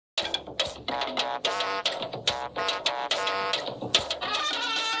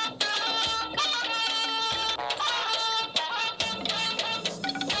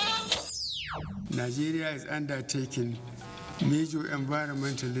Nigeria is undertaking major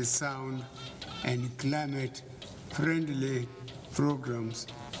environmentally sound and climate-friendly programs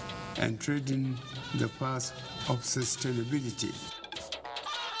and treading the path of sustainability.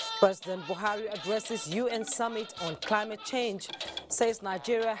 President Buhari addresses UN Summit on Climate Change, says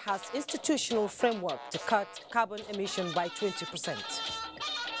Nigeria has institutional framework to cut carbon emission by 20%.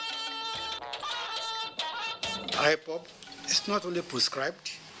 IPOB is not only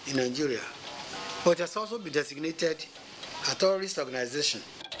prescribed in Nigeria, but has also been designated a terrorist organization.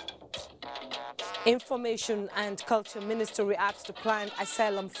 Information and Culture Ministry reacts to planned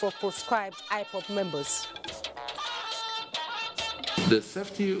asylum for proscribed IPOB members. The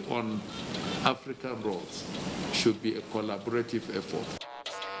safety on African roads should be a collaborative effort.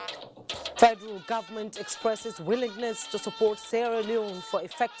 Federal government expresses willingness to support Sierra Leone for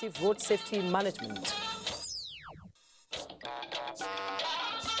effective road safety management.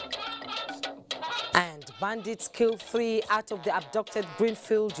 And bandits kill 3 out of the abducted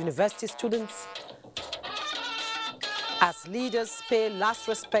Greenfield University students. As leaders pay last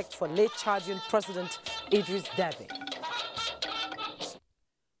respect for late Chadian President Idris Deby.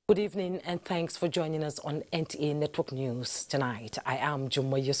 Good evening and thanks for joining us on NTA Network News tonight. I am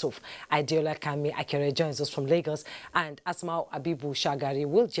Jumma Yusuf. Adeola Kami Akere joins us from Lagos, and Asmau Abibu Shagari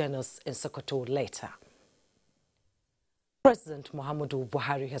will join us in Sokoto later. President Muhammadu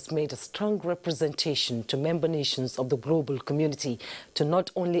Buhari has made a strong representation to member nations of the global community to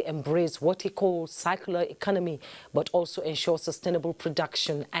not only embrace what he calls circular economy, but also ensure sustainable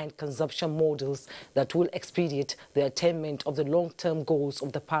production and consumption models that will expedite the attainment of the long-term goals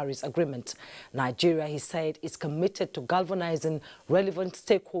of the Paris Agreement. Nigeria, he said, is committed to galvanizing relevant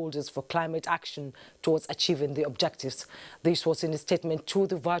stakeholders for climate action towards achieving the objectives. This was in a statement to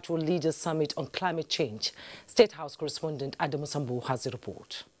the Virtual Leaders Summit on Climate Change. State House correspondent Adamu Sambu has a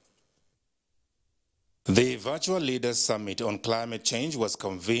report. The Virtual Leaders Summit on Climate Change was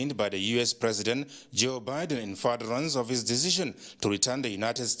convened by the U.S. President Joe Biden in furtherance of his decision to return the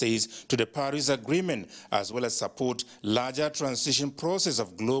United States to the Paris Agreement, as well as support larger transition process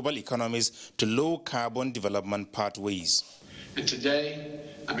of global economies to low-carbon development pathways. And today,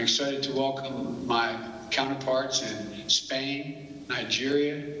 I'm excited to welcome my counterparts in Spain,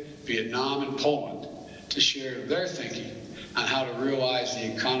 Nigeria, Vietnam, and Poland to share their thinking on how to realize the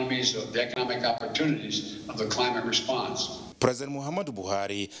economic opportunities of the climate response. President Muhammadu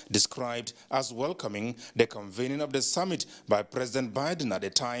Buhari described as welcoming the convening of the summit by President Biden at a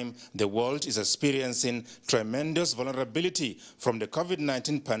time the world is experiencing tremendous vulnerability from the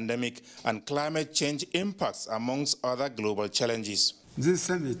COVID-19 pandemic and climate change impacts amongst other global challenges. This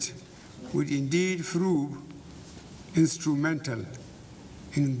summit would indeed prove instrumental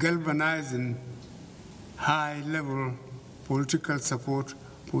in galvanizing high-level political support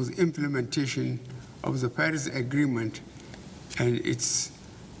for the implementation of the Paris Agreement and its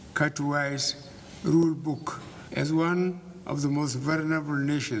cut-wise rule book. As one of the most vulnerable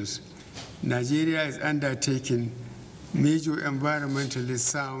nations, Nigeria is undertaking major environmentally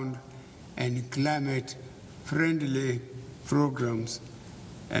sound and climate-friendly programs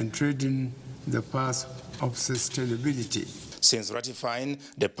and treading the path of sustainability. Since ratifying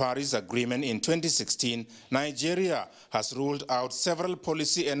the Paris Agreement in 2016, Nigeria has rolled out several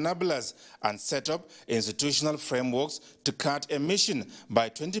policy enablers and set up institutional frameworks to cut emission by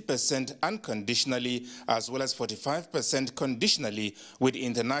 20% unconditionally, as well as 45% conditionally, with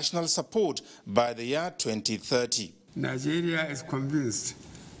international support by the year 2030. Nigeria is convinced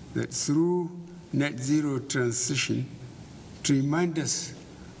that through net zero transition, tremendous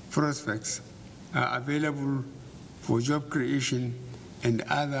prospects are available for job creation and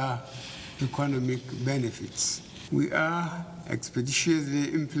other economic benefits. We are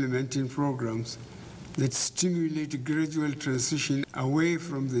expeditiously implementing programs that stimulate gradual transition away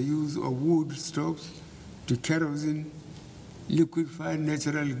from the use of wood stoves to kerosene, liquefied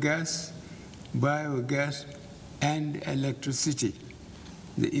natural gas, biogas, and electricity.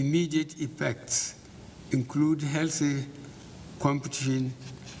 The immediate effects include healthy competition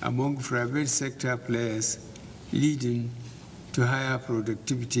among private sector players, leading to higher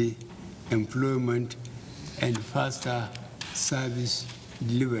productivity, employment, and faster service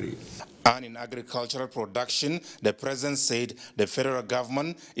delivery. And in agricultural production, the president said the federal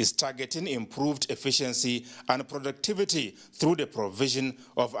government is targeting improved efficiency and productivity through the provision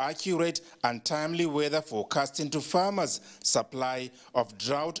of accurate and timely weather forecasting to farmers, supply of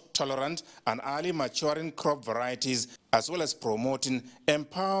drought-tolerant and early maturing crop varieties, as well as promoting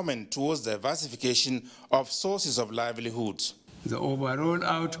empowerment towards diversification of sources of livelihoods. The overall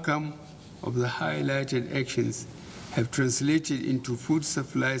outcome of the highlighted actions have translated into food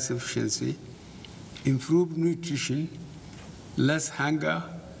supply sufficiency, improved nutrition, less hunger,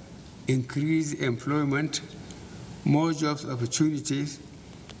 increased employment, more jobs opportunities,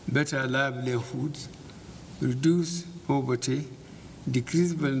 better livelihoods, reduced poverty,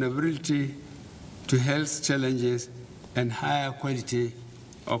 decreased vulnerability to health challenges, and higher quality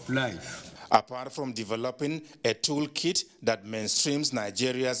of life. Apart from developing a toolkit that mainstreams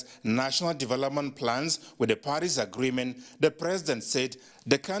Nigeria's national development plans with the Paris Agreement, the president said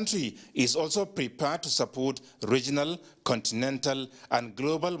the country is also prepared to support regional, continental, and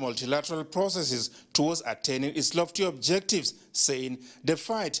global multilateral processes towards attaining its lofty objectives, saying the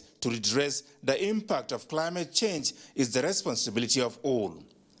fight to redress the impact of climate change is the responsibility of all.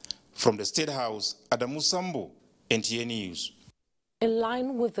 From the State House, Adamu Sambo, NTA News. In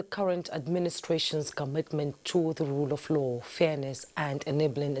line with the current administration's commitment to the rule of law, fairness, and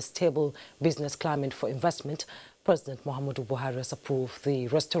enabling a stable business climate for investment, President Muhammadu Buhari has approved the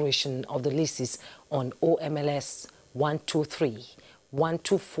restoration of the leases on OMLS 123,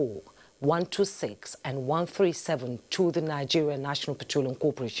 124, 126, and 137 to the Nigeria National Petroleum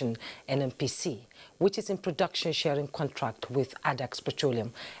Corporation, NNPC, which is in production sharing contract with Adax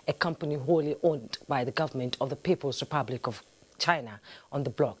Petroleum, a company wholly owned by the government of the People's Republic of China on the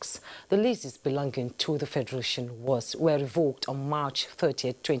blocks. The leases belonging to the Federation were revoked on March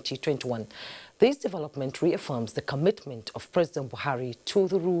 30, 2021. This development reaffirms the commitment of President Buhari to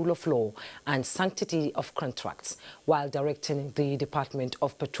the rule of law and sanctity of contracts, while directing the Department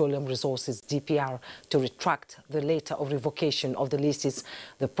of Petroleum Resources, DPR, to retract the letter of revocation of the leases.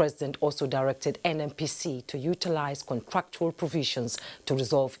 The President also directed NNPC to utilize contractual provisions to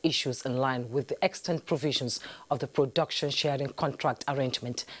resolve issues in line with the extant provisions of the production sharing contract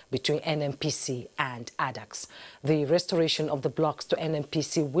arrangement between NNPC and ADAX. The restoration of the blocks to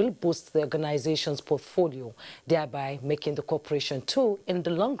NNPC will boost the organization's portfolio, thereby making the corporation too, in the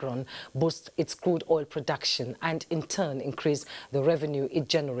long run, boost its crude oil production and in turn increase the revenue it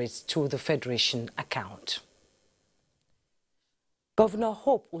generates to the Federation account. Governor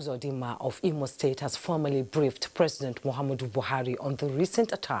Hope Uzodinma of Imo State has formally briefed President Muhammadu Buhari on the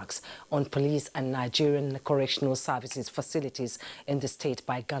recent attacks on police and Nigerian Correctional Services facilities in the state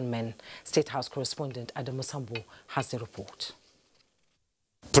by gunmen. State House correspondent Adamu Sambo has the report.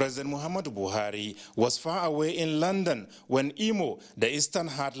 President Muhammadu Buhari was far away in London when Imo, the eastern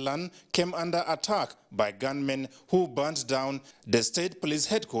heartland, came under attack by gunmen who burnt down the state police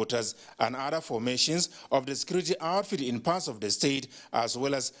headquarters and other formations of the security outfit in parts of the state, as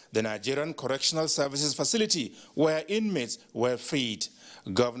well as the Nigerian Correctional Services facility where inmates were freed.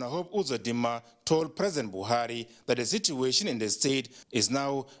 Governor Hope Uzodinma told President Buhari that the situation in the state is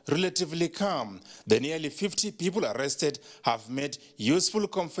now relatively calm. The nearly 50 people arrested have made useful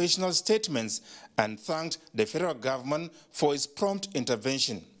confessional statements and thanked the federal government for its prompt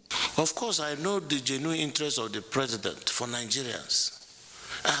intervention. Of course, I know the genuine interest of the president for Nigerians.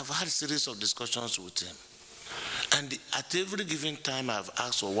 I have had a series of discussions with him. And at every given time I have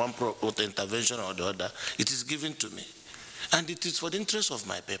asked for one intervention or the other, it is given to me. And it is for the interest of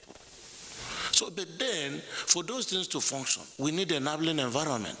my people. So, but then, for those things to function, we need an enabling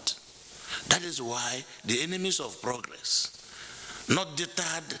environment. That is why the enemies of progress, not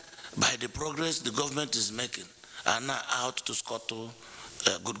deterred by the progress the government is making, are now out to scuttle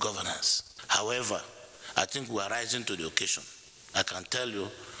good governance. However, I think we are rising to the occasion. I can tell you,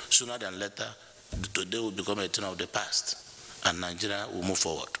 sooner than later, today will become a thing of the past, and Nigeria will move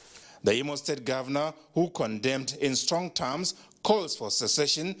forward. The Imo State governor, who condemned in strong terms calls for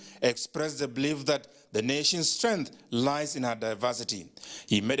secession, expressed the belief that the nation's strength lies in her diversity.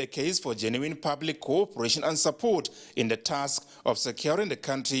 He made a case for genuine public cooperation and support in the task of securing the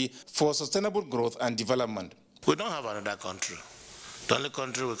country for sustainable growth and development. We don't have another country. The only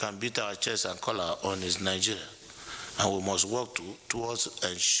country we can beat our chest and call our own is Nigeria. And we must work towards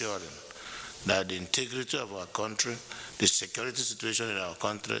ensuring that the integrity of our country, the security situation in our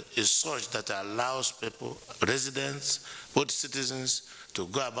country is such that it allows people, residents, both citizens, to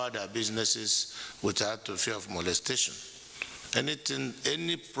go about their businesses without the fear of molestation. Anything,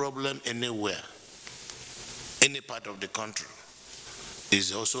 any problem anywhere, any part of the country,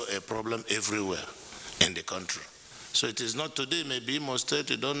 is also a problem everywhere in the country. So it is not today, maybe Imo State,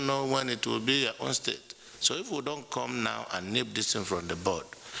 you don't know when it will be your own state. So if we don't come now and nip this thing from the bud,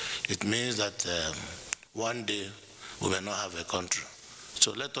 it means that one day we may not have a country.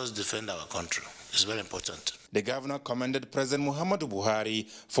 So let us defend our country. It's very important. The governor commended President Muhammadu Buhari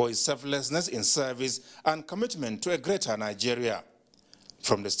for his selflessness in service and commitment to a greater Nigeria.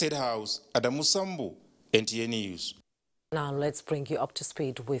 From the State House, Adamu Sambu, NTA News. Now let's bring you up to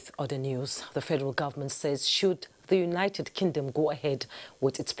speed with other news. The federal government says should the United Kingdom go ahead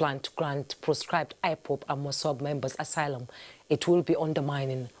with its plan to grant proscribed IPOB and Mossad members asylum, it will be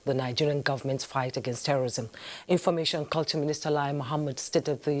undermining the Nigerian government's fight against terrorism. Information and Culture Minister Lai Mohammed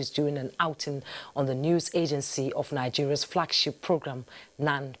stated this during an outing on the news agency of Nigeria's flagship program,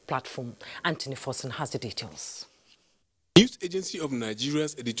 NAN Platform. Anthony Fossen has the details. News agency of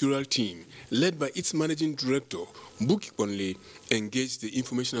Nigeria's editorial team, led by its managing director, Buki Bonle, engaged the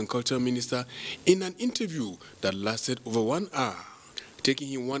Information and Culture Minister in an interview that lasted over 1 hour. Taking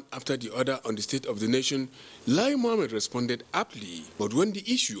him one after the other on the state of the nation, Lai Mohammed responded aptly. But when the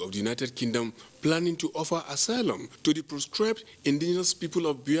issue of the United Kingdom planning to offer asylum to the proscribed indigenous people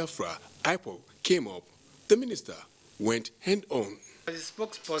of Biafra, IPOB, came up, the minister went hand-on. As a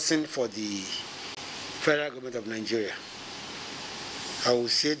spokesperson for the federal government of Nigeria, I will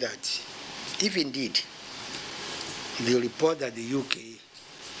say that if indeed the report that the UK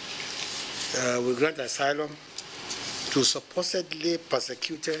will grant asylum to supposedly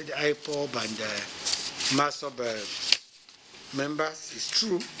persecuted IPOB and Mossad members is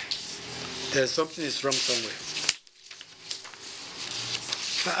true, there's something is wrong somewhere.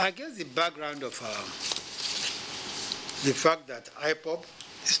 I guess the background of the fact that IPOB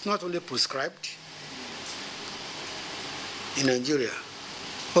is not only proscribed in Nigeria,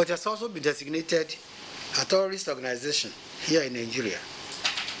 but has also been designated a terrorist organization here in Nigeria.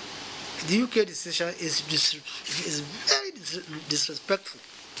 The UK decision is very disrespectful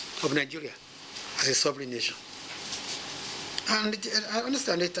of Nigeria as a sovereign nation. And I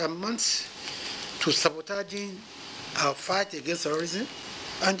understand it amounts to sabotaging our fight against terrorism,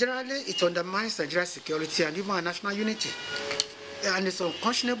 and generally it undermines Nigeria's security and even our national unity. And it's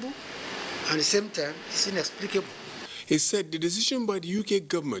unconscionable, and at the same time, it's inexplicable. He said the decision by the UK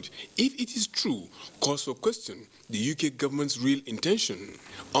government, if it is true, calls for question the UK government's real intention.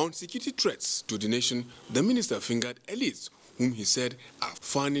 On security threats to the nation, the minister fingered elites, whom he said are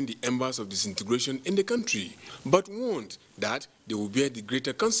fanning the embers of disintegration in the country, but warned that they will bear the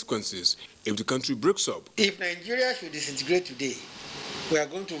greater consequences if the country breaks up. If Nigeria should disintegrate today, we are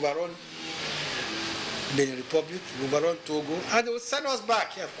going to overrun Benin Republic, overrun Togo, and they will send us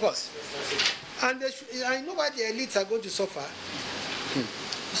back, of course. And I know why the elites are going to suffer.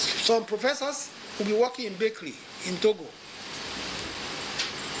 Some professors will be working in bakery in Togo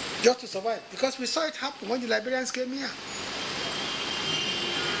just to survive, because we saw it happen when the Liberians came here.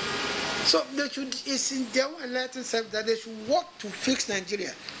 So they should, it's in their own enlightened self that they should work to fix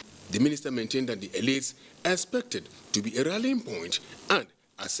Nigeria. The minister maintained that the elites are expected to be a rallying point and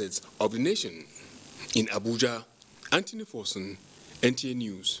assets of the nation. In Abuja, Anthony Fossen, NTA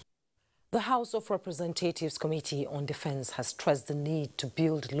News. The House of Representatives Committee on Defense has stressed the need to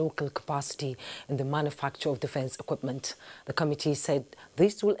build local capacity in the manufacture of defense equipment. The committee said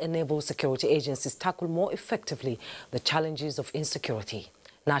this will enable security agencies tackle more effectively the challenges of insecurity.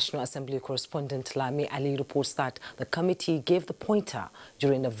 National Assembly correspondent Lami Ali reports that the committee gave the pointer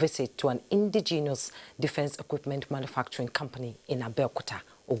during a visit to an indigenous defense equipment manufacturing company in Abeokuta,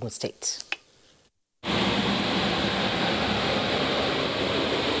 Ogun State.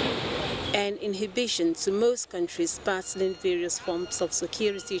 An inhibition to most countries battling various forms of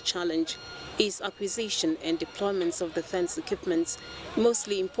security challenge is acquisition and deployments of defense equipment,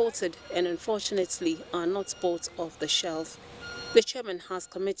 mostly imported and unfortunately are not bought off the shelf. The chairman House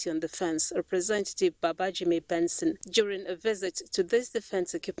Committee on Defense, Representative Babajime Benson, during a visit to this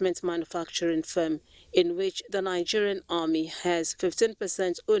defense equipment manufacturing firm, in which the Nigerian Army has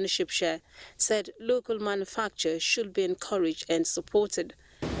 15% ownership share, said local manufacture should be encouraged and supported.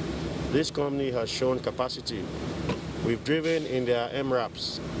 This company has shown capacity. We've driven in their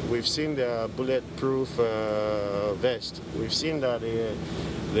MRAPs. We've seen their bulletproof vest. We've seen that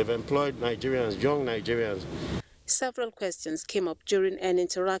they've employed Nigerians, young Nigerians. Several questions came up during an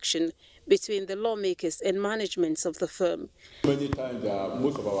interaction between the lawmakers and management of the firm. Many times,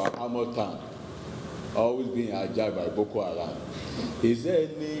 most of our armored tanks are always being hijacked by Boko Haram. Is there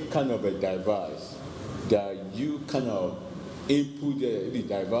any kind of a device that you kind of input if it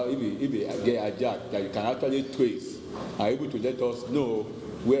get hijacked, that you can actually trace, are able to let us know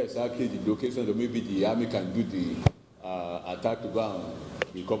where exactly the location, or maybe the army can do the attack to go and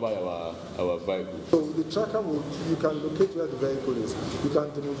recover our vehicle? So the tracker you can locate where the vehicle is. You can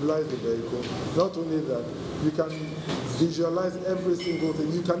demobilize the vehicle. Not only that, you can visualize every single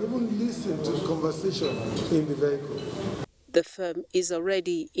thing. You can even listen to the conversation in the vehicle. The firm is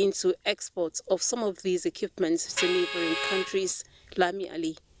already into exports of some of these equipments to neighboring countries. Lami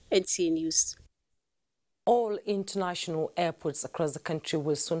Ali, NTA News. All international airports across the country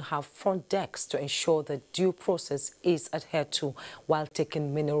will soon have front desks to ensure that due process is adhered to while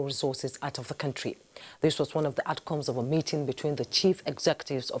taking mineral resources out of the country. This was one of the outcomes of a meeting between the chief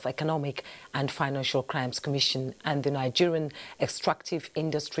executives of Economic and Financial Crimes Commission and the Nigerian Extractive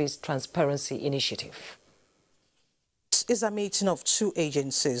Industries Transparency Initiative. This is a meeting of two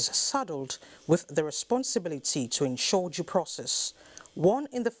agencies saddled with the responsibility to ensure due process, one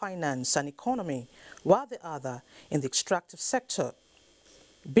in the finance and economy, while the other in the extractive sector.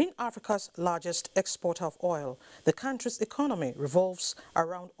 Being Africa's largest exporter of oil, the country's economy revolves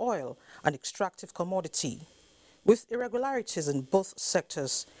around oil and extractive commodity. With irregularities in both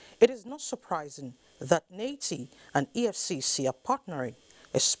sectors, it is not surprising that NATI and EFCC are partnering,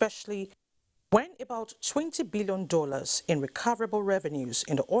 especially when about $20 billion in recoverable revenues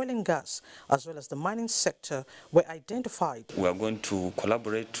in the oil and gas as well as the mining sector were identified. We are going to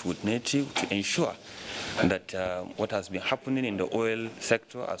collaborate with NATI to ensure that what has been happening in the oil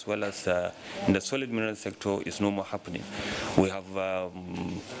sector as well as in the solid mineral sector is no more happening. We have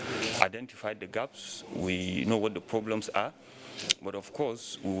identified the gaps. We know what the problems are. But of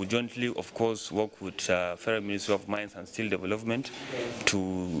course, we will jointly, work with Federal Ministry of Mines and Steel Development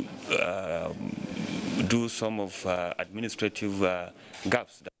to do some of administrative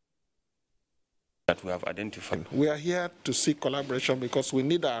gaps that we have identified. We are here to seek collaboration because we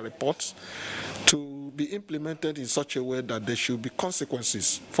need our reports to be implemented in such a way that there should be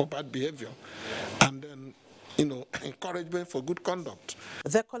consequences for bad behavior and then encouragement for good conduct.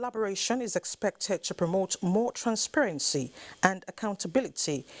 Their collaboration is expected to promote more transparency and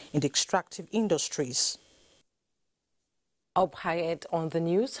accountability in the extractive industries. Up higher on the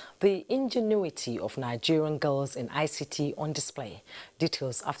news, the ingenuity of Nigerian girls in ICT on display.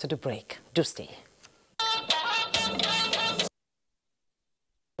 Details after the break. Do stay.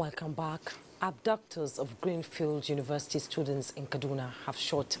 Welcome back. Abductors of Greenfield University students in Kaduna have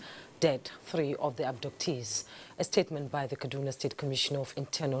shot dead 3 of the abductees. A statement by the Kaduna State Commissioner of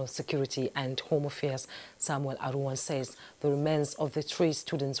Internal Security and Home Affairs, Samuel Aruwan, says the remains of the 3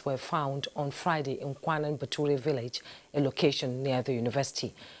 students were found on Friday in Kwanan Bature village, a location near the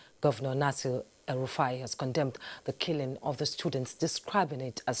university. Governor Nasir El-Rufai has condemned the killing of the students, describing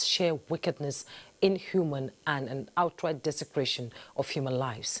it as sheer wickedness, inhuman and an outright desecration of human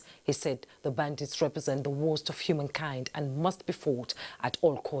lives. He said the bandits represent the worst of humankind and must be fought at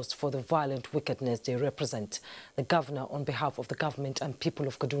all costs for the violent wickedness they represent. The governor, on behalf of the government and people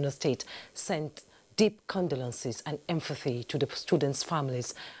of Kaduna State, sent deep condolences and empathy to the students'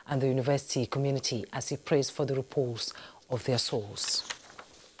 families and the university community as he prays for the repose of their souls.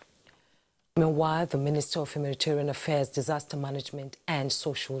 Meanwhile, the Minister of Humanitarian Affairs, Disaster Management and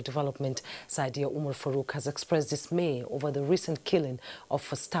Social Development, Saidia Umar Farouk, has expressed dismay over the recent killing of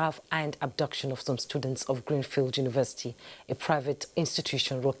staff and abduction of some students of Greenfield University, a private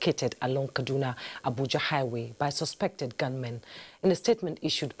institution located along Kaduna-Abuja Highway, by suspected gunmen. In a statement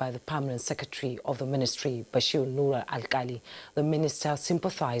issued by the Permanent Secretary of the Ministry, Bashir Nura Al-Kali, the Minister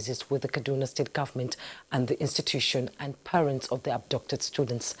sympathizes with the Kaduna State Government and the institution and parents of the abducted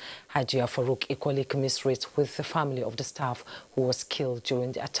students. Hajia Farouk equally commiserates with the family of the staff who was killed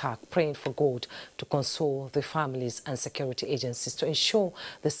during the attack, praying for God to console the families and security agencies to ensure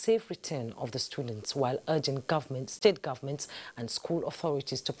the safe return of the students, while urging state governments and school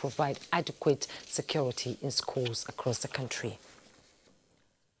authorities to provide adequate security in schools across the country.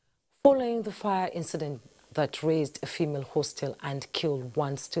 Following the fire incident that razed a female hostel and killed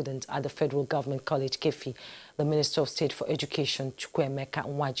 1 student at the Federal Government College, Kefi, the Minister of State for Education, Chukwuemeka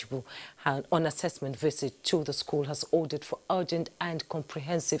Nwajibu, on assessment visit to the school, has ordered for urgent and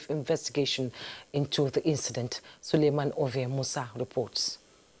comprehensive investigation into the incident. Suleiman Ove Musa reports.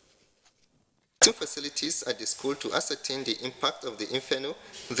 2 facilities at the school to ascertain the impact of the inferno.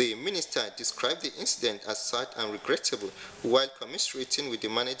 The minister described the incident as sad and regrettable, while commiserating with the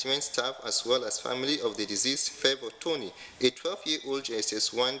management staff as well as family of the deceased Favor Tony, a 12-year-old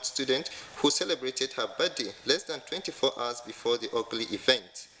JSS1 student who celebrated her birthday less than 24 hours before the ugly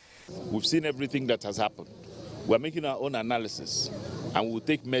event. We've seen everything that has happened. We're making our own analysis and we'll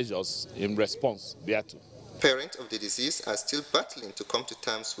take measures in response thereto. Parents of the deceased are still battling to come to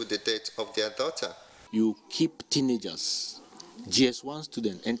terms with the death of their daughter. You keep teenagers, GS1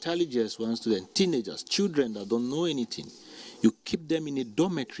 students, entirely GS1 students, teenagers, children that don't know anything. You keep them in a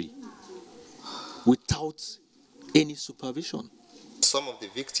dormitory without any supervision. Some of the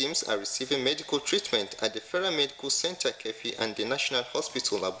victims are receiving medical treatment at the Federal Medical Center, Kefi, and the National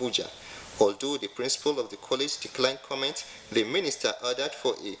Hospital, Abuja. Although the principal of the college declined comment, the minister ordered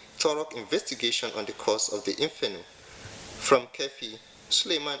for a thorough investigation on the cause of the inferno. From Kefi,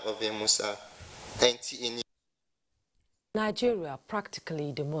 Suleiman Ove Musa, NTA News. Nigeria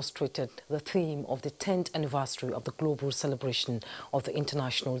practically demonstrated the theme of the 10th anniversary of the global celebration of the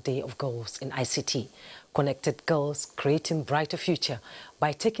International Day of Girls in ICT, Connected Girls Creating Brighter Future,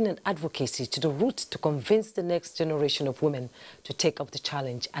 by taking an advocacy to the root to convince the next generation of women to take up the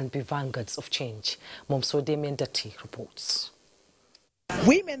challenge and be vanguards of change. Momso Damien Dati reports.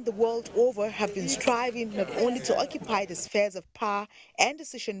 Women the world over have been striving not only to occupy the spheres of power and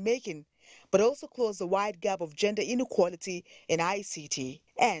decision-making, but also close the wide gap of gender inequality in ICT.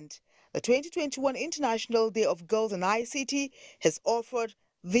 And the 2021 International Day of Girls in ICT has offered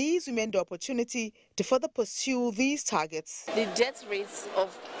these women the opportunity to further pursue these targets. The death rates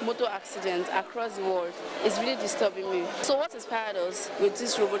of motor accidents across the world is really disturbing me. So what inspired us with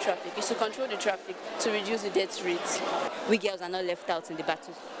this robo traffic is to control the traffic to reduce the death rates. We girls are not left out in the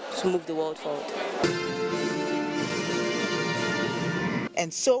battle to move the world forward.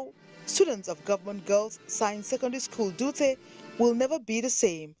 And so, students of Government Girls Science Secondary School Dutse will never be the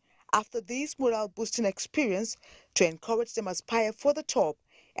same after this morale-boosting experience to encourage them aspire for the top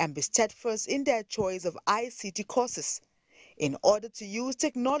and be steadfast in their choice of ICT courses in order to use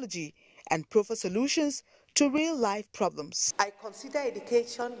technology and proffer solutions to real-life problems. I consider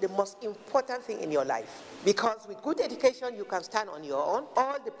education the most important thing in your life, because with good education you can stand on your own.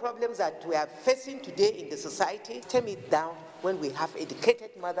 All the problems that we are facing today in the society, tame it down when we have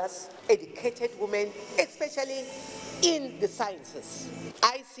educated mothers, educated women, especially in the sciences.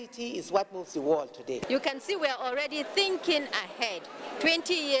 ICT is what moves the world today. You can see we are already thinking ahead.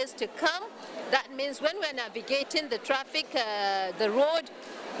 20 years to come, that means when we're navigating the traffic, the road,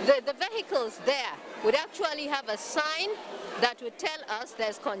 the vehicles there would actually have a sign that would tell us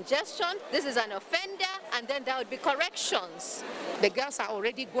there's congestion, this is an offender, and then there would be corrections. The girls are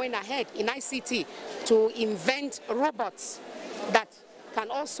already going ahead in ICT to invent robots that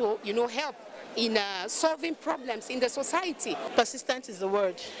can also, help in solving problems in the society. Persistence is the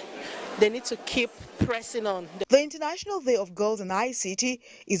word. They need to keep pressing on. The International Day of Girls in ICT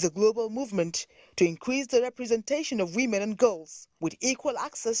is a global movement to increase the representation of women and girls with equal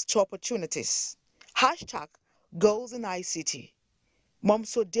access to opportunities. Hashtag Girls in ICT.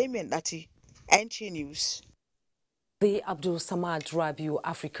 Momso Damien Dati, NTA News. The Abdul Samad Rabiu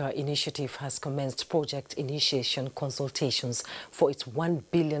Africa Initiative has commenced project initiation consultations for its 1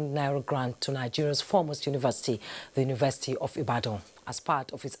 billion naira grant to Nigeria's foremost university, the University of Ibadan, as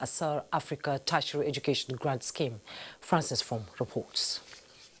part of its Asar Africa Tertiary Education Grant Scheme. Francis Fom reports.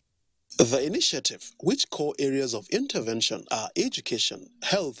 The initiative, which core areas of intervention are education,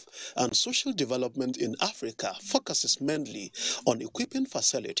 health, and social development in Africa, focuses mainly on equipping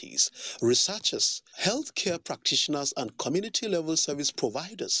facilities, researchers, healthcare practitioners, and community-level service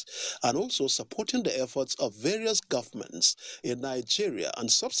providers, and also supporting the efforts of various governments in Nigeria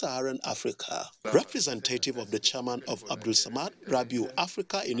and sub-Saharan Africa. Representative of the chairman of Abdul Samad Rabiu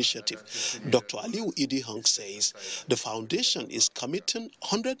Africa Initiative, Dr. Aliu Idi Hang, says the foundation is committing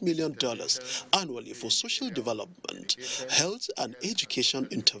 $100 million annually for social development, health and education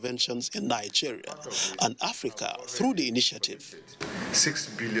interventions in Nigeria and Africa through the initiative. 6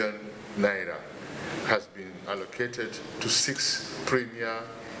 billion naira has been allocated to 6 premier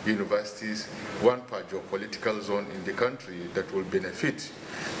universities, one per geopolitical zone in the country, that will benefit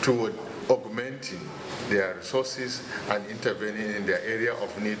toward augmenting their resources and intervening in their area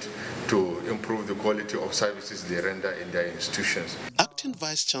of need to improve the quality of services they render in their institutions. Acting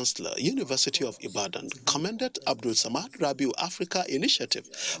Vice Chancellor, University of Ibadan, commended Abdul Samad Rabiu Africa Initiative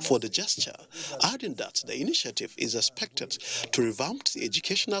for the gesture, adding that the initiative is expected to revamp the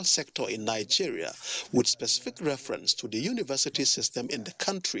educational sector in Nigeria with specific reference to the university system in the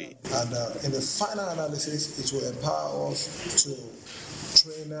country. And in the final analysis, it will empower us to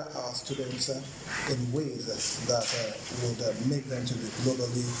train our students in ways that would make them to be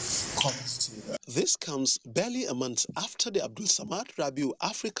globally competitive. This comes barely a month after the Abdul Samad Rabiu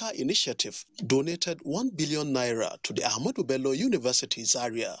Africa Initiative donated 1 billion naira to the Ahmadu Bello University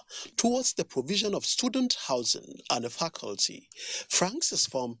Zaria towards the provision of student housing and a faculty. Francis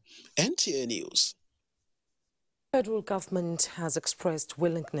Fom, NTA News. The federal government has expressed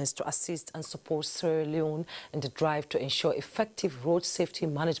willingness to assist and support Sierra Leone in the drive to ensure effective road safety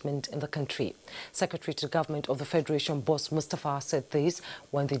management in the country. Secretary to the Government of the Federation, Boss Mustafa, said this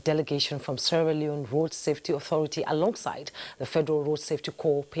when the delegation from Sierra Leone Road Safety Authority alongside the Federal Road Safety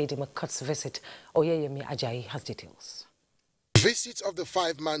Corps paid him a courtesy visit. Oyeyemi Ajayi has details. Visit of the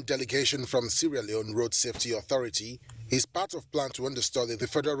 5-man delegation from Sierra Leone Road Safety Authority is part of plan to understudy the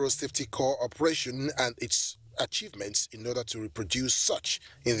Federal Road Safety Corps operation and its achievements in order to reproduce such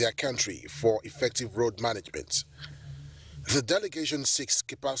in their country for effective road management. The delegation seeks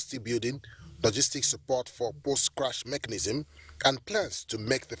capacity building, logistic support for post-crash mechanism, and plans to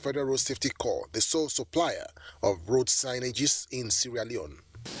make the Federal Road Safety Corps the sole supplier of road signages in Sierra Leone.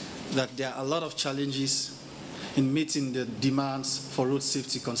 That there are a lot of challenges in meeting the demands for road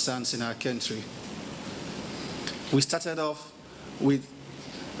safety concerns in our country. We started off with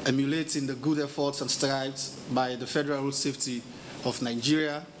emulating the good efforts and strides by the Federal Road Safety of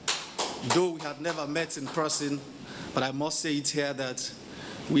Nigeria, though we had never met in person, but I must say it here that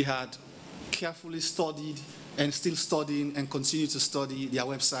we had carefully studied and still studying and continue to study their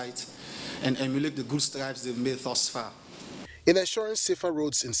website and emulate the good strides they've made thus far. In ensuring safer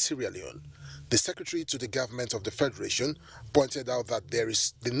roads in Sierra Leone, the Secretary to the Government of the Federation pointed out that there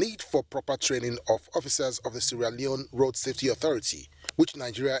is the need for proper training of officers of the Sierra Leone Road Safety Authority, which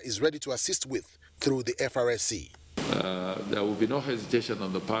Nigeria is ready to assist with through the FRSC. There will be no hesitation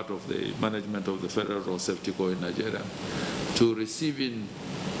on the part of the management of the Federal Road Safety Corps in Nigeria to receiving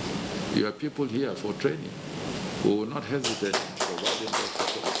your people here for training. We will not hesitate in providing those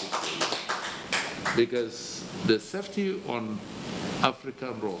facilities for you, because the safety on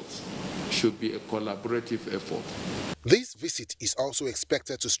African roads should be a collaborative effort. This visit is also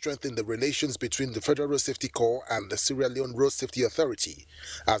expected to strengthen the relations between the Federal Road Safety Corps and the Sierra Leone Road Safety Authority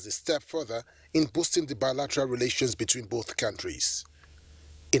as a step further in boosting the bilateral relations between both countries.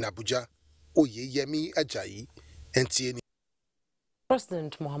 In Abuja, Oyeyemi Ajayi, NTA.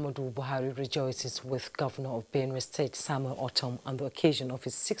 President Muhammadu Buhari rejoices with Governor of Benue State, Samuel Ortom, on the occasion of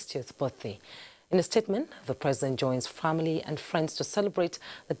his 60th birthday. In a statement, the president joins family and friends to celebrate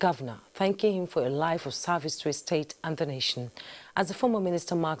the governor, thanking him for a life of service to his state and the nation. As the former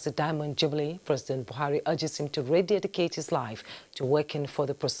minister marks the Diamond Jubilee, President Buhari urges him to rededicate his life to working for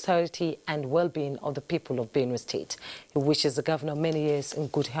the prosperity and well-being of the people of Benue State. He wishes the governor many years in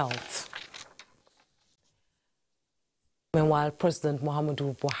good health. Meanwhile, President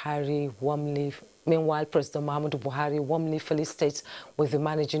Muhammadu Buhari warmly felicitates with the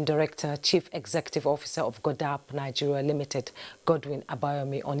Managing Director, Chief Executive Officer of Godap Nigeria Limited, Godwin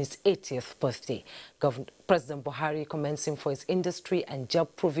Abayomi, on his 80th birthday. President Buhari commends him for his industry and job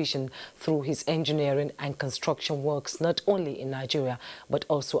provision through his engineering and construction works, not only in Nigeria, but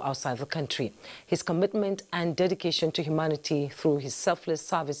also outside the country. His commitment and dedication to humanity through his selfless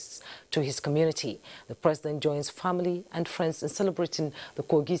service to his community. The president joins family and friends in celebrating the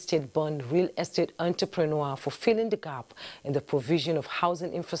Kogi State-born real estate entrepreneur for filling the gap in the provision of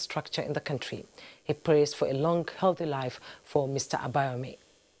housing infrastructure in the country. He prays for a long, healthy life for Mr. Abayomi.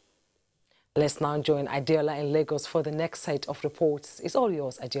 Let's now join Adiola in Lagos for the next set of reports. It's all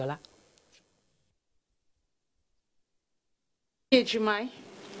yours, Adiola. Jumai.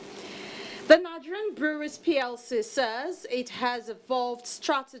 The Nigerian Breweries PLC says it has evolved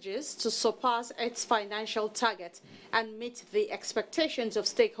strategies to surpass its financial target and meet the expectations of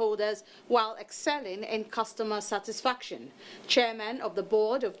stakeholders while excelling in customer satisfaction. Chairman of the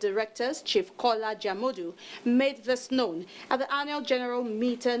Board of Directors, Chief Kola Jamodu, made this known at the annual general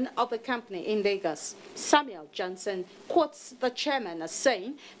meeting of the company in Lagos. Samuel Johnson quotes the chairman as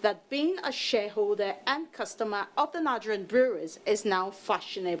saying that being a shareholder and customer of the Nigerian Breweries is now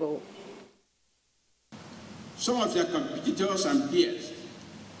fashionable. Some of their competitors and peers,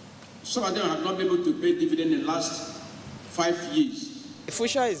 some of them have not been able to pay dividend in the last 5 years. The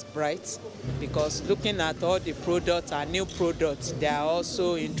future is bright because looking at all the products and new products they are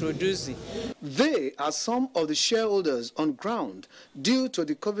also introducing. They are some of the shareholders on ground due to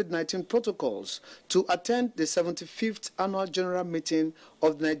the COVID-19 protocols to attend the 75th annual general meeting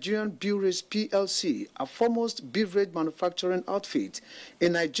of the Nigerian Breweries PLC, a foremost beverage manufacturing outfit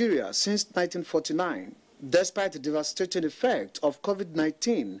in Nigeria since 1949. Despite the devastating effect of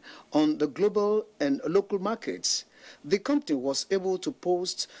COVID-19 on the global and local markets, the company was able to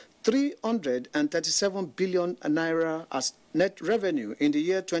post 337 billion naira as net revenue in the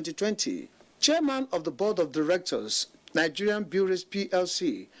year 2020. Chairman of the Board of Directors, Nigerian Breweries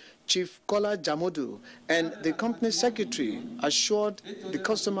PLC, Chief Kola Jamodu, and the company secretary assured the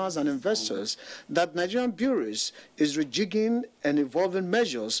customers and investors that Nigerian Breweries is rejigging and evolving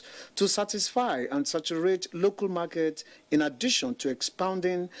measures to satisfy and saturate local market in addition to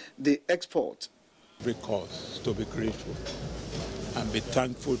expanding the export. Every cause to be grateful and be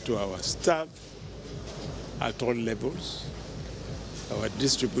thankful to our staff at all levels, our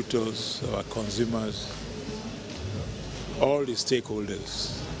distributors, our consumers, all the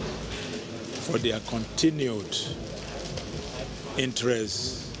stakeholders for their continued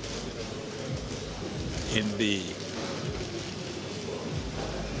interest in the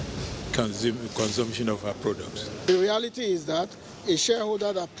consumption of our products. The reality is that a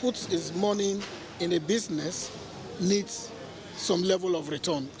shareholder that puts his money in a business needs some level of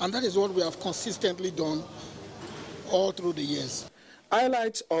return, and that is what we have consistently done all through the years.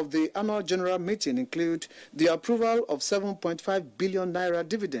 Highlights of the annual general meeting include the approval of 7.5 billion naira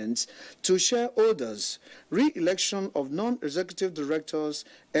dividends to shareholders, re-election of non-executive directors,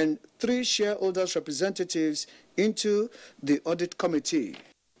 and 3 shareholders' representatives into the audit committee.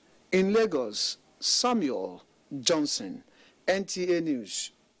 In Lagos, Samuel Johnson, NTA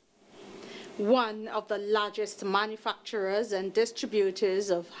News. One of the largest manufacturers and distributors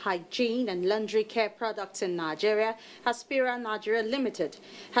of hygiene and laundry care products in Nigeria, Aspira Nigeria Limited,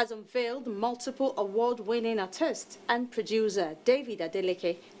 has unveiled multiple award-winning artist and producer David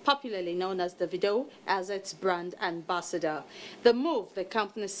Adeleke, popularly known as Davido, as its brand ambassador. The move, the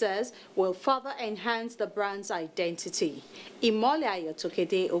company says, will further enhance the brand's identity. Imole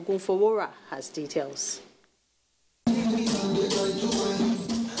Ayotokede Ogunfowora has details.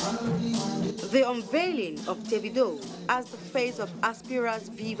 The unveiling of Davido as the face of Aspira's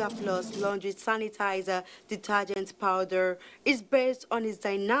Viva Plus laundry sanitizer detergent powder is based on his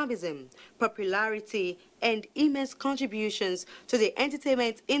dynamism, popularity, and immense contributions to the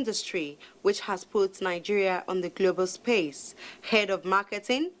entertainment industry, which has put Nigeria on the global space. Head of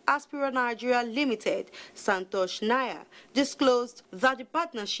Marketing, Aspira Nigeria Limited, Santosh Nair, disclosed that the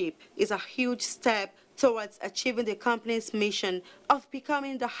partnership is a huge step towards achieving the company's mission of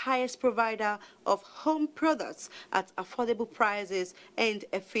becoming the highest provider of home products at affordable prices and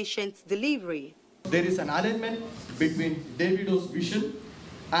efficient delivery. There is an alignment between Davido's vision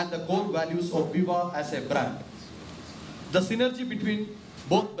and the core values of Viva as a brand. The synergy between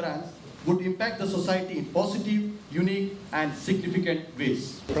both brands would impact the society in positive, unique, and significant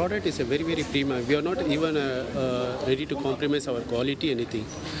ways. Product is a very, very premium. We are not even ready to compromise our quality, anything.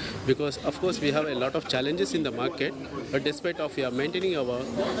 Because, of course, we have a lot of challenges in the market, but despite of we are maintaining our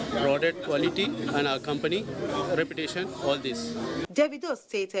product quality and our company reputation, all this. Davido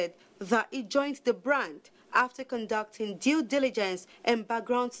stated that he joined the brand after conducting due diligence and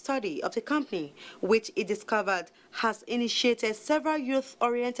background study of the company, which he discovered has initiated several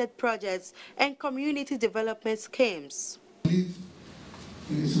youth-oriented projects and community development schemes. We live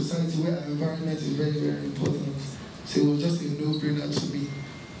in a society where our environment is very, very important. So it was just a no-brainer to me.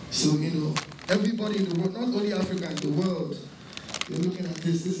 So, everybody in the world, not only Africa, in the world, you're looking at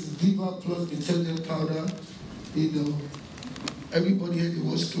this. This is Viva Plus detergent powder. Everybody had to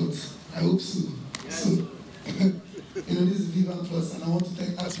wash clothes. I hope so. So, this is Viva Plus, and I want to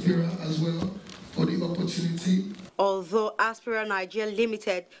thank Aspira as well for the opportunity. Although Aspira Nigeria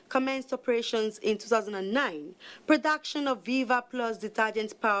Limited commenced operations in 2009, production of Viva Plus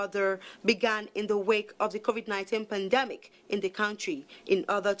detergent powder began in the wake of the COVID-19 pandemic in the country in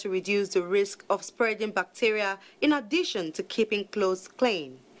order to reduce the risk of spreading bacteria in addition to keeping clothes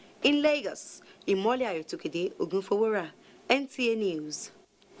clean. In Lagos, Imole Ayotukide Ogunfowora, NTA News.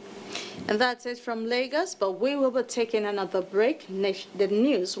 And that's it from Lagos, but we will be taking another break. The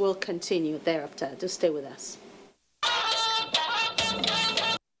news will continue thereafter. Do stay with us.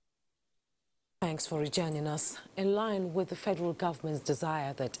 Thanks for rejoining us. In line with the federal government's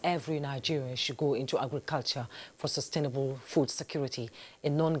desire that every Nigerian should go into agriculture for sustainable food security, a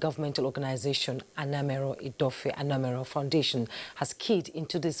non-governmental organization, Anamero Idofe Anamero Foundation, has keyed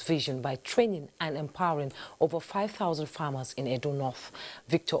into this vision by training and empowering over 5,000 farmers in Edo North.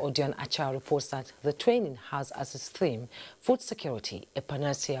 Victor Odian Achar reports that the training has as its theme, food security, a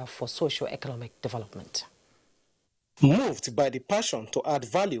panacea for socio-economic development. Moved by the passion to add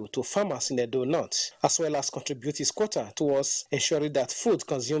value to farmers in Edo North, as well as contribute his quota towards ensuring that food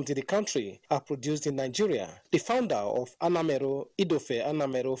consumed in the country are produced in Nigeria, the founder of Anamero Idofe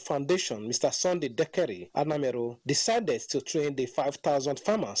Anamero Foundation, Mr. Sunday Dekeri Anamero, decided to train the 5,000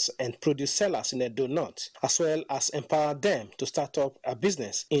 farmers and produce sellers in Edo North, as well as empower them to start up a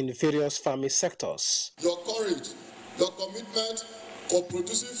business in various farming sectors. Your courage, your commitment for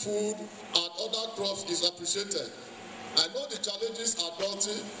producing food and other crops is appreciated. I know the challenges are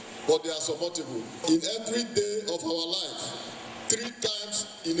daunting, but they are surmountable. In every day of our life, three times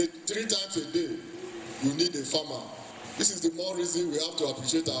a day, you need a farmer. This is the more reason we have to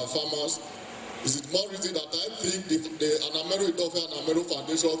appreciate our farmers. This is the more reason that I think the Anamero Idofe Anamero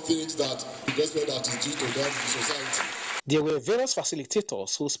Foundation thinks that the respect that is due to them in society. There were various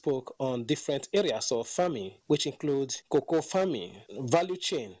facilitators who spoke on different areas of farming, which include cocoa farming, value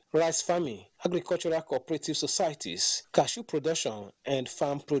chain, rice farming, agricultural cooperative societies, cashew production, and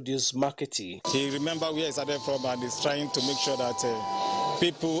farm produce marketing. He remembers where he started from and is trying to make sure that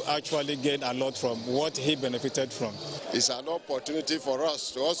people actually gain a lot from what he benefited from. It's an opportunity for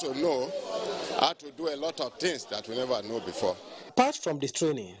us to also know how to do a lot of things that we never knew before. Apart from the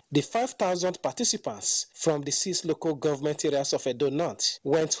training, the 5,000 participants from the 6 local government areas of Edo North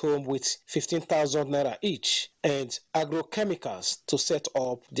went home with 15,000 naira each and agrochemicals to set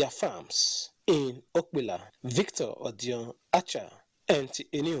up their farms. In Okbila, Victor Odion, Acha,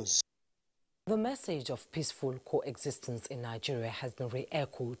 NTA News. The message of peaceful coexistence in Nigeria has been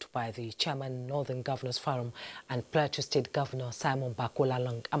re-echoed by the chairman Northern Governors Forum and Plateau State Governor Simon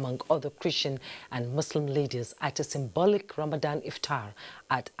Bakulalang, among other Christian and Muslim leaders, at a symbolic Ramadan iftar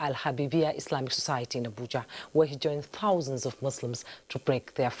at Al-Habibiyya Islamic Society in Abuja, where he joined thousands of Muslims to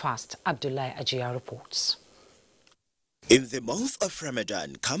break their fast. Abdullahi Ajia reports. In the month of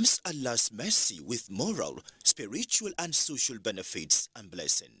Ramadan comes Allah's mercy with moral, spiritual and social benefits and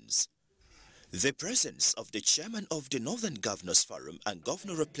blessings. The presence of the chairman of the Northern Governors Forum and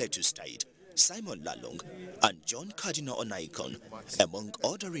Governor of Plateau State, Simon Lalong, and John Cardinal Onaikon, among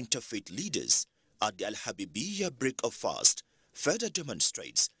other interfaith leaders, at the Al-Habibiyya break of fast, further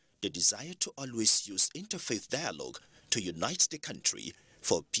demonstrates the desire to always use interfaith dialogue to unite the country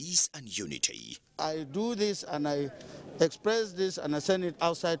for peace and unity. I do this and I express this and I send it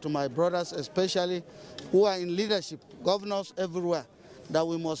outside to my brothers, especially who are in leadership, governors everywhere, that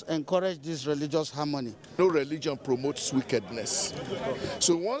we must encourage this religious harmony. No religion promotes wickedness.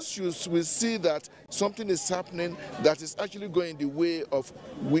 So once we see that something is happening that is actually going the way of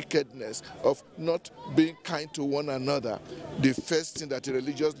wickedness, of not being kind to one another, the first thing that a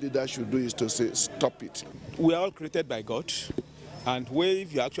religious leader should do is to say, stop it. We are all created by God. And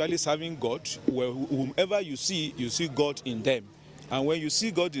if you're actually serving God, whomever you see God in them. And when you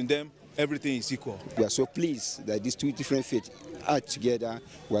see God in them, everything is equal. We are so pleased that these two different faiths are together.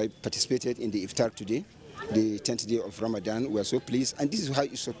 We participated in the iftar today, the 10th day of Ramadan. We are so pleased, and this is how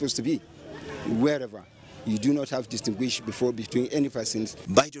it's supposed to be. Wherever you do not have distinguished between any persons.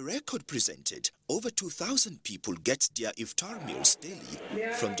 By the record presented, over 2,000 people get their iftar meals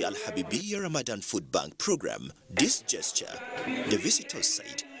daily from the Al-Habibiyya Ramadan Food Bank program. This gesture, the visitors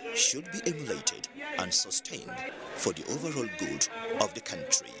said, should be emulated and sustained for the overall good of the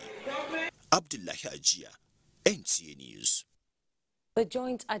country. Abdullahi Ajia, NTA News. The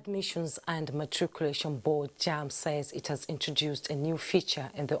Joint Admissions and Matriculation Board, JAMB, says it has introduced a new feature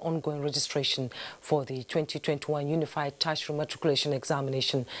in the ongoing registration for the 2021 Unified Tertiary Matriculation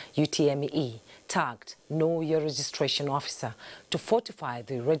Examination, UTME, tagged Know Your Registration Officer, to fortify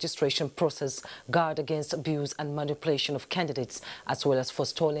the registration process, guard against abuse and manipulation of candidates, as well as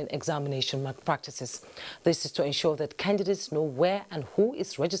forestalling examination malpractices. This is to ensure that candidates know where and who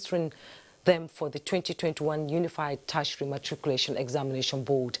is registering them for the 2021 Unified Tertiary Matriculation Examination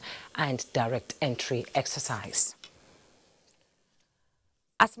Board and Direct Entry exercise.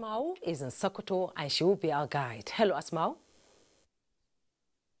 Asmao is in Sokoto and she will be our guide. Hello, Asmao.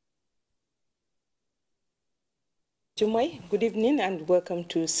 Jumai, good evening and welcome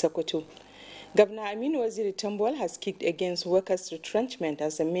to Sokoto. Governor Aminu Waziri Tambol has kicked against workers' retrenchment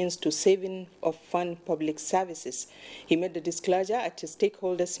as a means to saving of fund public services. He made the disclosure at a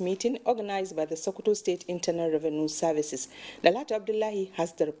stakeholders meeting organized by the Sokoto State Internal Revenue Services. Dalat Abdullahi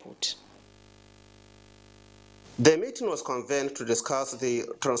has the report. The meeting was convened to discuss the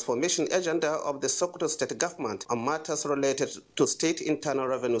transformation agenda of the Sokoto State Government on matters related to state internal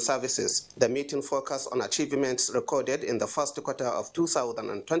revenue services. The meeting focused on achievements recorded in the first quarter of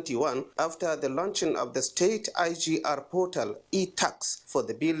 2021 after the launching of the state IGR portal e-tax for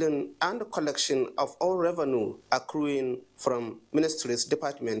the billing and collection of all revenue accruing from ministries,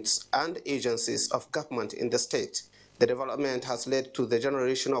 departments, and agencies of government in the state. The development has led to the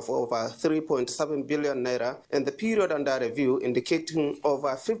generation of over 3.7 billion naira in the period under review, indicating over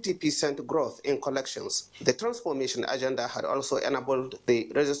 50% growth in collections. The transformation agenda had also enabled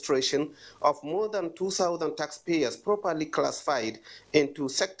the registration of more than 2,000 taxpayers properly classified into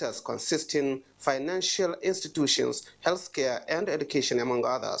sectors consisting financial institutions, healthcare, and education, among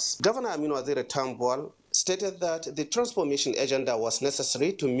others. Governor Aminu Waziri Tambol stated that the transformation agenda was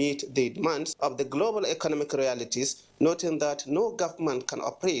necessary to meet the demands of the global economic realities, noting that no government can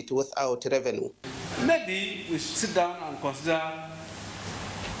operate without revenue. Maybe we should sit down and consider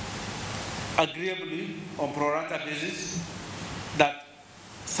agreeably on pro rata basis that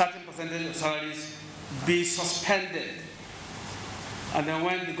certain percentage of salaries be suspended, and then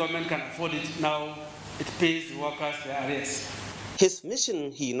when the government can afford it, now it pays the workers their arrears. His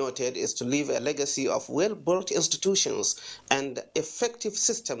mission, he noted, is to leave a legacy of well-built institutions and effective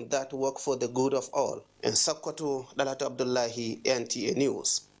systems that work for the good of all. In Sokoto, Dalata Abdullahi, NTA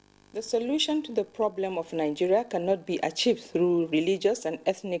News. The solution to the problem of Nigeria cannot be achieved through religious and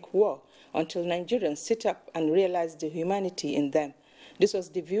ethnic war until Nigerians sit up and realize the humanity in them. This was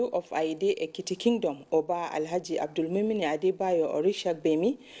the view of Aide Ekiti Kingdom, Oba Alhaji Abdulmumini Adebayo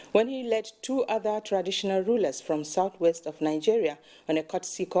Orishagbemi, when he led 2 other traditional rulers from southwest of Nigeria on a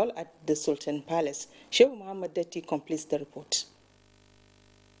courtesy call at the Sultan Palace. Sheikh Muhammad Dati completes the report.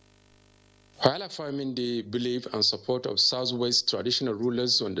 While affirming the belief and support of Southwest traditional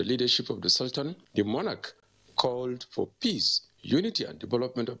rulers on the leadership of the Sultan, the monarch called for peace, unity and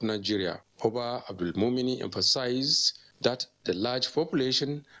development of Nigeria. Oba Abdulmumini emphasized that the large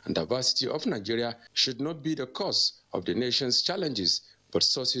population and diversity of Nigeria should not be the cause of the nation's challenges, but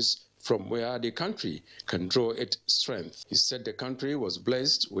sources from where the country can draw its strength. He said the country was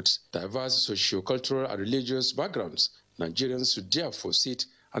blessed with diverse socio-cultural and religious backgrounds. Nigerians should therefore sit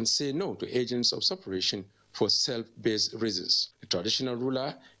and say no to agents of separation for self-based reasons. The traditional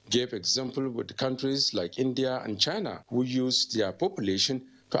ruler gave example with countries like India and China, who used their population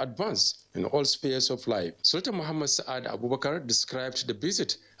to advance in all spheres of life. Sultan Muhammad Sa'ad Abubakar described the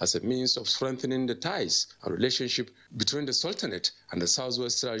visit as a means of strengthening the ties and relationship between the Sultanate and the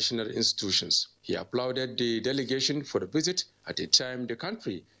Southwest traditional institutions. He applauded the delegation for the visit at a time the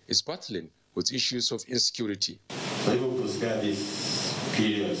country is battling with issues of insecurity. We're able to spare this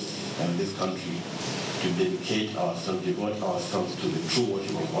period and this country to dedicate ourselves, devote ourselves to the true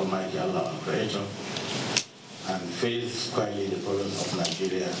worship of Almighty Allah, our Creator, and face squarely the problems of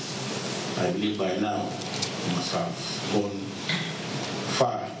Nigeria. I believe by now we must have gone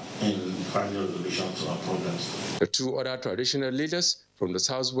far in finding resolutions to our problems. The 2 other traditional leaders from the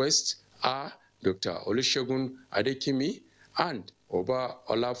Southwest are Dr. Olusegun Adekimi and Oba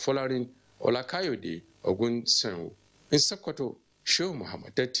Olafolarin Olakayode Ogunsenwu. In Sokoto, Sheikh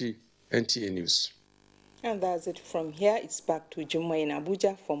Muhammad Dati, NTA News. And that's it from here. It's back to Jumma in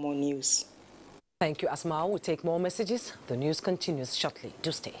Abuja for more news. Thank you, Asma. We'll take more messages. The news continues shortly.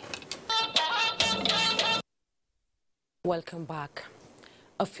 Do stay. Welcome back.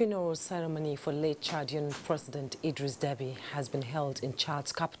 A funeral ceremony for late Chadian President Idris Deby has been held in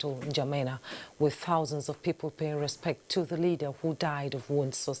Chad's capital, N'Djamena, with thousands of people paying respect to the leader who died of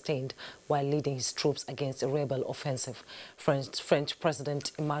wounds sustained while leading his troops against a rebel offensive. French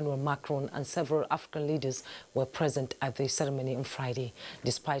President Emmanuel Macron and several African leaders were present at the ceremony on Friday,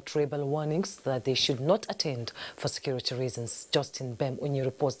 despite rebel warnings that they should not attend for security reasons. Justin Bem-Unyi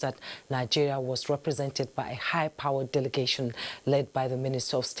reports that Nigeria was represented by a high-powered delegation led by the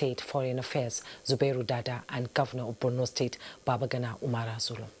Minister of State Foreign Affairs, Zubairu Dada, and Governor of Borno State, Babagana Umara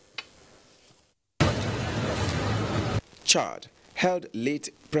Zulu. Chad held late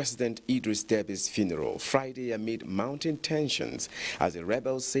President Idris Deby's funeral Friday amid mounting tensions as the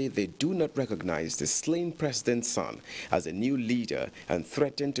rebels say they do not recognize the slain president's son as a new leader and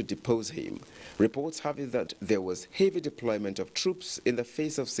threaten to depose him. Reports have it that there was heavy deployment of troops in the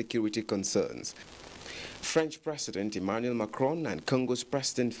face of security concerns. French President Emmanuel Macron and Congo's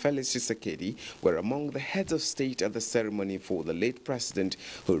President Félix Tshisekedi were among the heads of state at the ceremony for the late president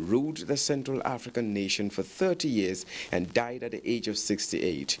who ruled the Central African nation for 30 years and died at the age of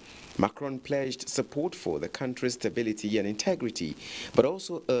 68. Macron pledged support for the country's stability and integrity, but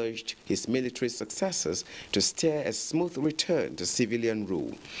also urged his military successors to steer a smooth return to civilian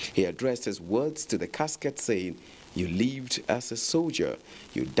rule. He addressed his words to the casket saying, "You lived as a soldier,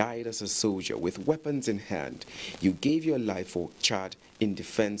 you died as a soldier with weapons in hand. You gave your life for Chad in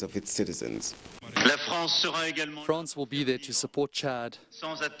defense of its citizens." France will be there to support Chad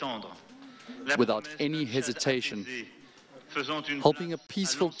without any hesitation, helping a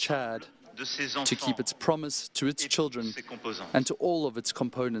peaceful Chad to keep its promise to its children and to all of its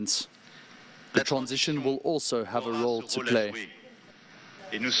components. The transition will also have a role to play,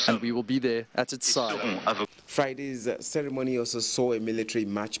 and we will be there at its side. Friday's ceremony also saw a military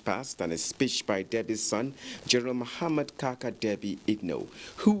march past and a speech by Deby's son, General Muhammad Kaka Deby Itno,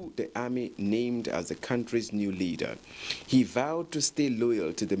 who the army named as the country's new leader. He vowed to stay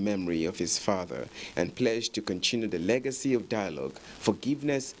loyal to the memory of his father and pledged to continue the legacy of dialogue,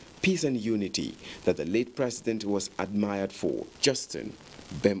 forgiveness, peace and unity that the late president was admired for. Justin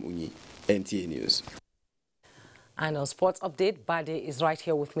Bem-Unyi, NTA News. And on Sports Update, Bade is right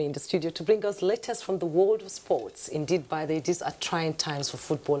here with me in the studio to bring us latest from the world of sports. Indeed, Bade, these are trying times for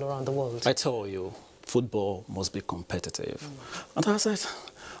football around the world. I tell you, football must be competitive. And I said,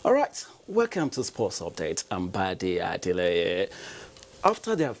 all right, welcome to Sports Update. I'm Bade Adeleye.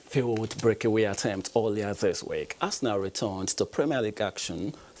 After their failed breakaway attempt earlier this week, Arsenal returned to Premier League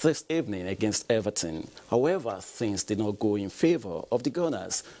action this evening against Everton. However, things did not go in favour of the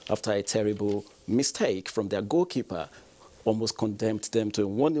Gunners after a terrible mistake from their goalkeeper almost condemned them to a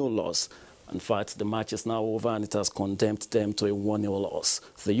 1-0 loss. In fact, the match is now over and it has condemned them to a 1-0 loss.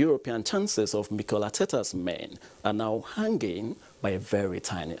 The European chances of Mikel Arteta's men are now hanging by a very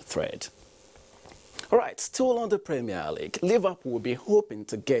tiny thread. All right, still on the Premier League, Liverpool will be hoping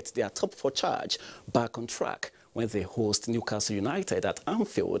to get their top four charge back on track when they host Newcastle United at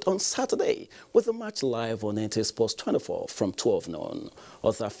Anfield on Saturday, with the match live on NT Sports 24 from 12 noon.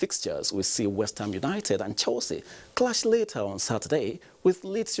 Other fixtures will see West Ham United and Chelsea clash later on Saturday, with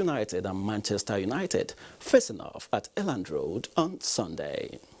Leeds United and Manchester United facing off at Elland Road on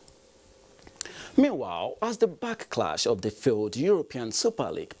Sunday. Meanwhile, as the backlash of the failed European Super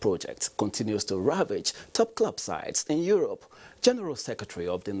League project continues to ravage top club sides in Europe, General Secretary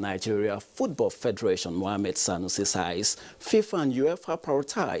of the Nigeria Football Federation Mohammed Sanusi says FIFA and UEFA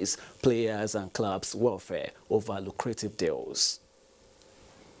prioritize players and clubs' welfare over lucrative deals.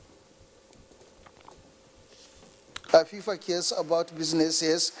 FIFA cares about business,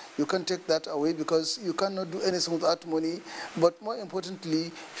 yes, you can't take that away because you cannot do anything without money. But more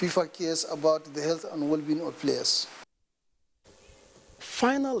importantly, FIFA cares about the health and well-being of players.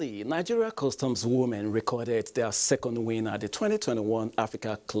 Finally, Nigeria Customs women recorded their second win at the 2021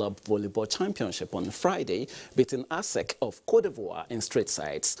 Africa Club Volleyball Championship on Friday, beating ASEC of Cote d'Ivoire in straight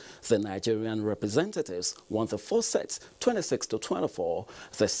sets. The Nigerian representatives won the first set 26-24,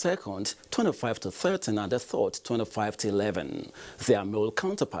 the second 25-13, and the third 25-11. Their male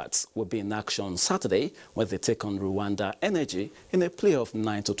counterparts will be in action Saturday when they take on Rwanda Energy in a playoff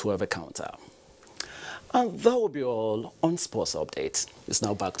 9-12 encounter. And that will be all on Sports Update. It's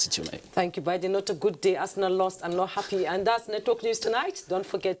now back to Jume. Thank you, Biden. Not a good day. Arsenal lost. I'm not happy. And that's Network News tonight. Don't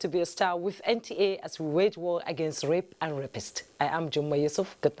forget to be a star with NTA as we wage war against rape and rapists. I am Jumma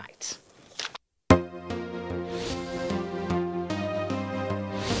Yusuf. Good night.